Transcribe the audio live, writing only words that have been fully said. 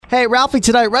Hey, Ralphie,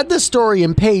 tonight read this story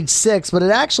in Page Six, but it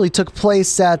actually took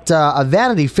place at a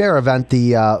Vanity Fair event,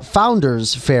 the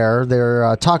Founders Fair.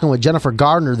 They're talking with Jennifer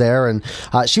Gardner there, and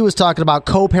she was talking about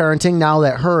co-parenting now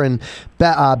that her and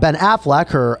Ben Affleck,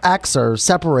 her ex, are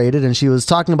separated, and she was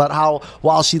talking about how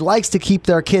while she likes to keep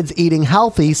their kids eating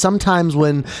healthy, sometimes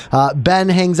when Ben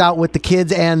hangs out with the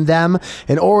kids and them,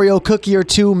 an Oreo cookie or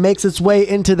two makes its way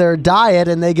into their diet,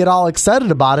 and they get all excited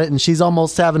about it, and she's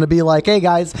almost having to be like, hey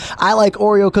guys, I like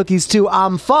Oreo cookies too,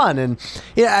 I'm fun. And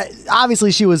yeah,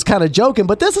 obviously she was kind of joking,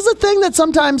 but this is a thing that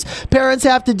sometimes parents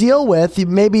have to deal with.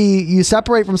 Maybe you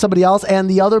separate from somebody else and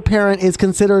the other parent is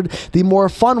considered the more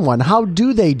fun one. How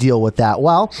do they deal with that?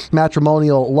 Well,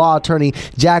 matrimonial law attorney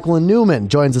Jacqueline Newman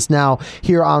joins us now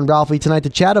here on Ralphie Tonight to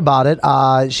chat about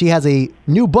it. She has a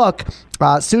new book,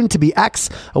 soon to be X,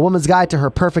 A Woman's Guide to Her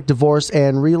Perfect Divorce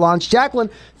and Relaunch. Jacqueline,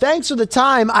 thanks for the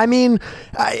time. I mean,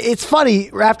 it's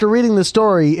funny, after reading the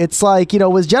story, it's like,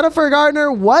 was Jennifer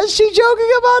Gardner, was she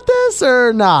joking about this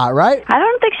or not, right? I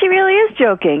don't think she really is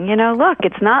joking. Look,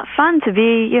 it's not fun to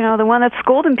be, the one that's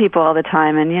scolding people all the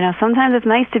time. And, sometimes it's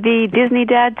nice to be Disney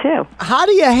dad, too. How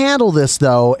do you handle this,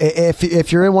 though,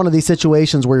 if you're in one of these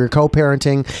situations where you're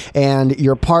co-parenting and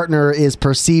your partner is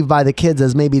perceived by the kids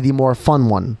as maybe the more fun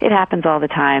one? It happens all the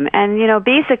time. And,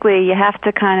 basically you have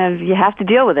to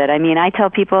deal with it. I mean, I tell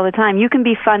people all the time, you can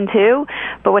be fun too,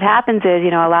 but what happens is,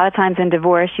 a lot of times in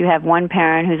divorce, you have one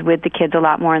parent who's with the kids a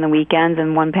lot more on the weekends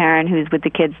and one parent who's with the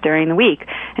kids during the week.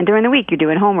 And during the week, you're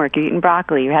doing homework, you're eating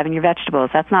broccoli, you're having your vegetables.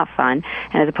 That's not fun.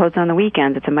 And as opposed to on the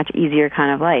weekends, it's a much easier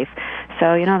kind of life.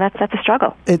 So, that's a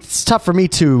struggle. It's tough for me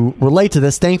to relate to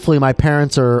this. Thankfully, my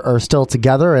parents are still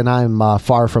together, and I'm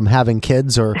far from having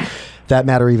kids or that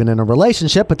matter even in a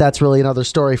relationship, but that's really another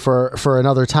story for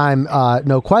another time,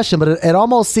 no question. But it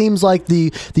almost seems like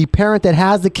the parent that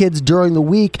has the kids during the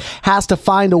week has to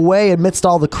find a way amidst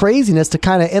all the craziness to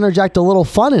kind of interject a little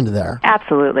fun into there.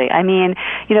 Absolutely. I mean,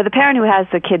 the parent who has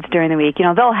the kids during the week,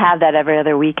 they'll have that every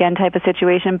other weekend type of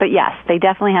situation, but yes, they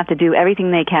definitely have to do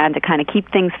everything they can to kind of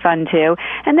keep things fun too.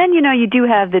 And then, you do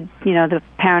have the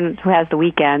parent who has the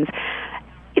weekends.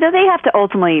 They have to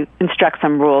ultimately instruct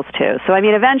some rules, too. So, I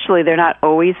mean, eventually they're not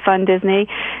always fun Disney,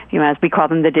 as we call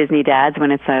them, the Disney dads,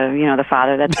 when it's, the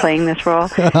father that's playing this role.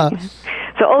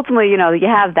 So ultimately, you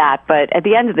have that, but at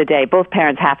the end of the day, both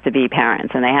parents have to be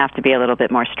parents, and they have to be a little bit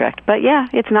more strict. But yeah,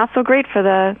 it's not so great for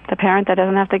the parent that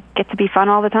doesn't have to get to be fun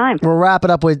all the time. We'll wrap it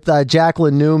up with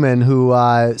Jacqueline Newman, who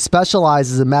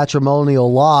specializes in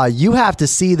matrimonial law. You have to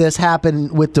see this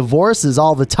happen with divorces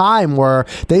all the time, where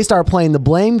they start playing the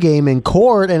blame game in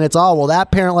court, and it's, that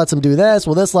parent lets them do this,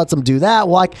 this lets them do that.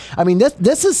 Well,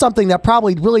 this is something that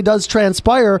probably really does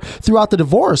transpire throughout the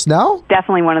divorce, no?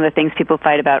 Definitely one of the things people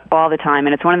fight about all the time.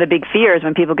 And it's one of the big fears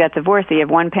when people get divorced. You have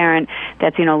one parent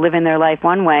that's, living their life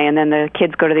one way, and then the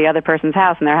kids go to the other person's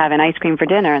house and they're having ice cream for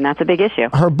dinner, and that's a big issue.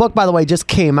 Her book, by the way, just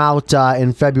came out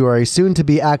in February, soon to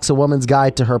be X, A Woman's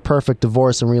Guide to Her Perfect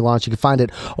Divorce and Relaunch. You can find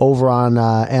it over on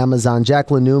Amazon.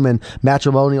 Jacqueline Newman,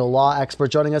 matrimonial law expert,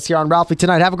 joining us here on Ralphie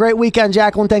Tonight. Have a great weekend,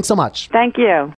 Jacqueline. Thanks so much. Thank you.